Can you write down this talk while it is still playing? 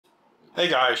Hey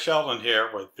guys, Sheldon here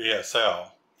with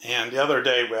VSL. And the other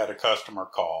day we had a customer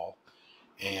call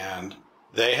and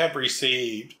they have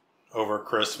received over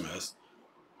Christmas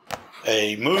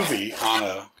a movie on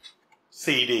a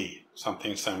CD,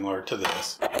 something similar to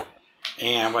this.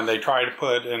 And when they tried to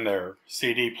put in their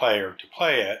CD player to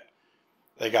play it,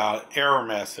 they got an error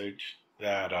message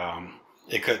that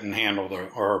it couldn't handle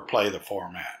or play the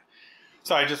format.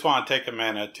 So I just want to take a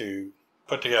minute to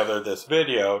put together this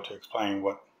video to explain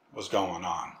what was going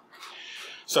on.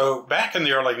 So back in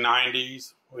the early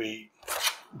 90s,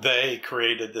 they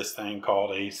created this thing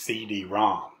called a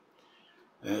CD-ROM.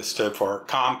 And it stood for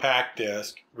Compact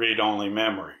Disc Read-Only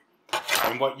Memory.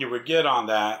 And what you would get on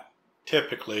that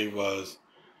typically was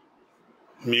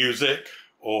music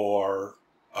or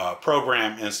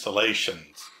program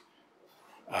installations.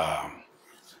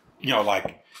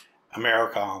 Like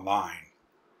America Online.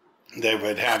 They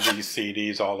would have these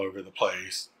CDs all over the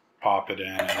place, pop it in,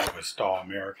 and it would install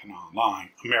America Online,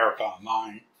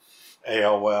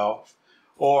 AOL.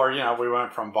 Or, we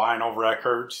went from vinyl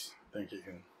records, I think you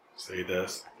can see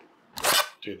this,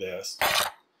 to this.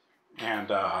 And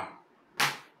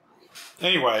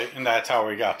anyway, and that's how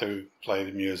we got to play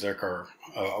the music, or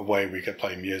a way we could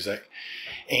play music.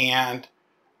 And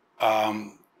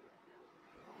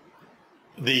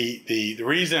the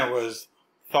reason it was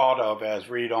thought of as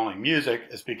read-only music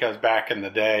is because back in the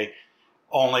day,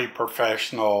 only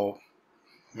professional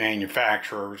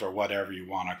manufacturers, or whatever you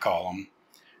want to call them,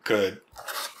 could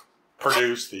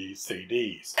produce these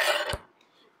CDs.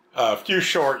 A few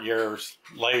short years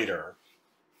later,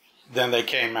 then they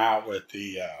came out with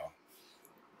the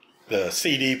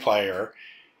CD player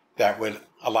that would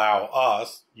allow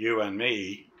us, you and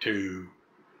me, to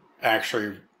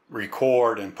actually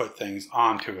record and put things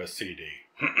onto a CD.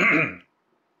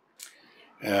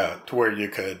 To where you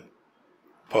could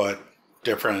put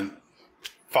different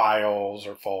files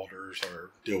or folders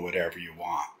or do whatever you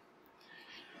want.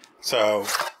 So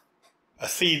a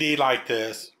CD like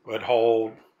this would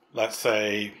hold, let's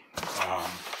say,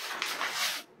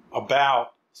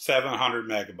 about 700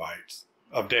 megabytes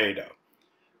of data.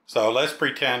 So let's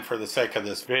pretend, for the sake of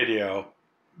this video,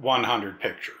 100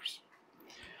 pictures.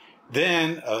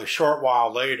 Then a short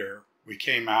while later, we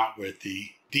came out with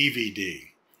the DVD,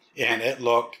 and it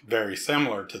looked very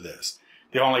similar to this.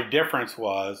 The only difference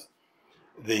was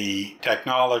the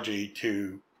technology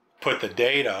to put the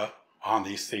data on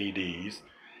these CDs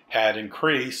had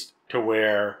increased to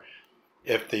where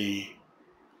if a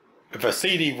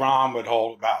CD-ROM would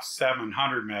hold about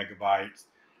 700 megabytes,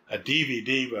 a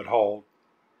DVD would hold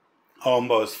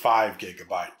almost 5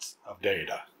 gigabytes of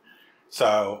data.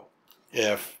 So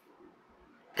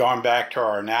going back to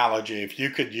our analogy, if you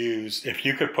could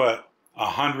put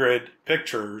 100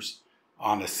 pictures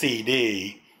on a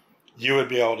CD, you would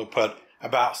be able to put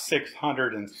about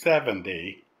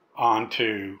 670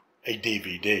 onto a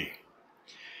DVD.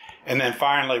 And then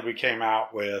finally they came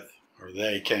out with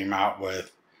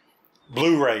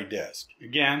Blu-ray disc.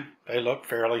 Again, they look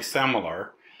fairly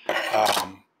similar.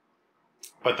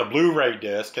 But the Blu-ray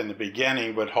disc in the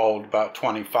beginning would hold about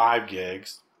 25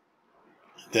 gigs.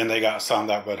 Then they got some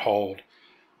that would hold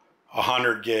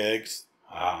 100 gigs,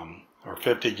 or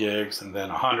 50 gigs, and then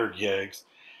 100 gigs.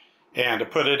 And to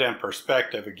put it in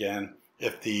perspective again,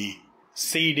 if the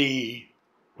CD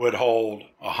would hold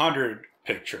 100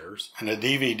 pictures and a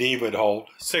DVD would hold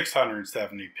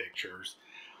 670 pictures,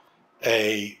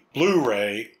 a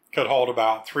Blu-ray could hold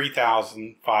about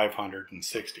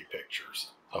 3,560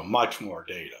 pictures. So much more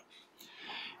data.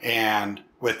 And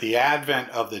with the advent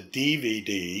of the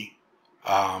DVD,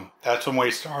 that's when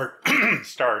we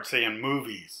start seeing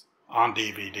movies on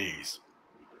DVDs,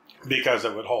 because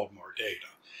it would hold more data.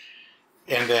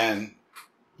 And then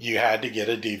you had to get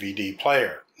a DVD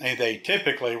player, and they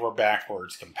typically were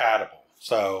backwards compatible.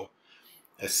 So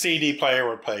a CD player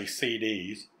would play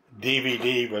CDs,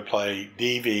 DVD would play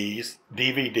DVDs,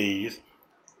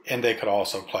 and they could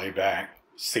also play back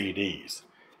CDs.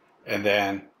 And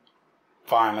then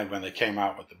finally, when they came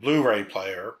out with the Blu-ray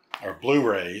player, or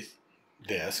Blu-ray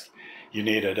disc, you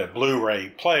needed a Blu-ray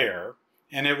player,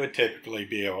 and it would typically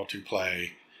be able to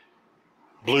play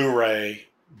Blu-ray,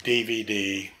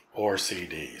 DVD, or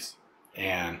CDs.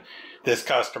 And this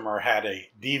customer had a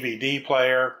DVD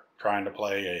player trying to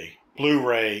play a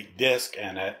Blu-ray disc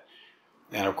in it,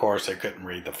 and of course they couldn't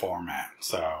read the format.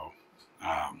 So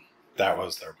that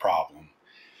was their problem.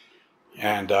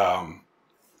 And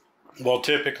we'll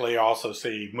typically also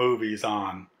see movies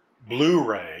on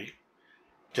Blu-ray,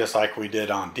 just like we did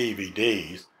on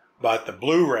DVDs, but the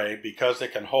Blu-ray, because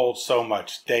it can hold so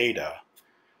much data,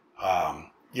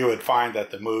 you would find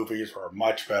that the movies were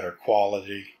much better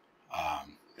quality.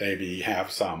 maybe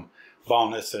have some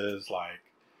bonuses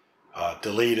like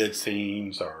deleted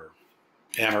scenes or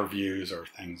interviews or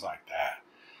things like that.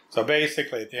 So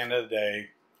basically, at the end of the day,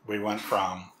 we went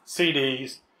from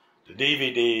CDs to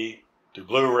DVD to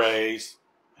Blu-rays,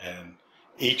 and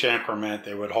each increment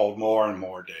they would hold more and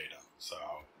more data. So,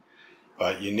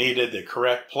 but you needed the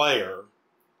correct player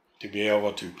to be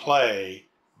able to play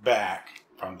back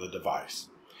from the device.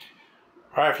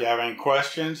 All right, if you have any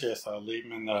questions, just leave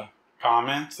them in the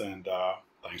comments, and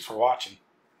thanks for watching.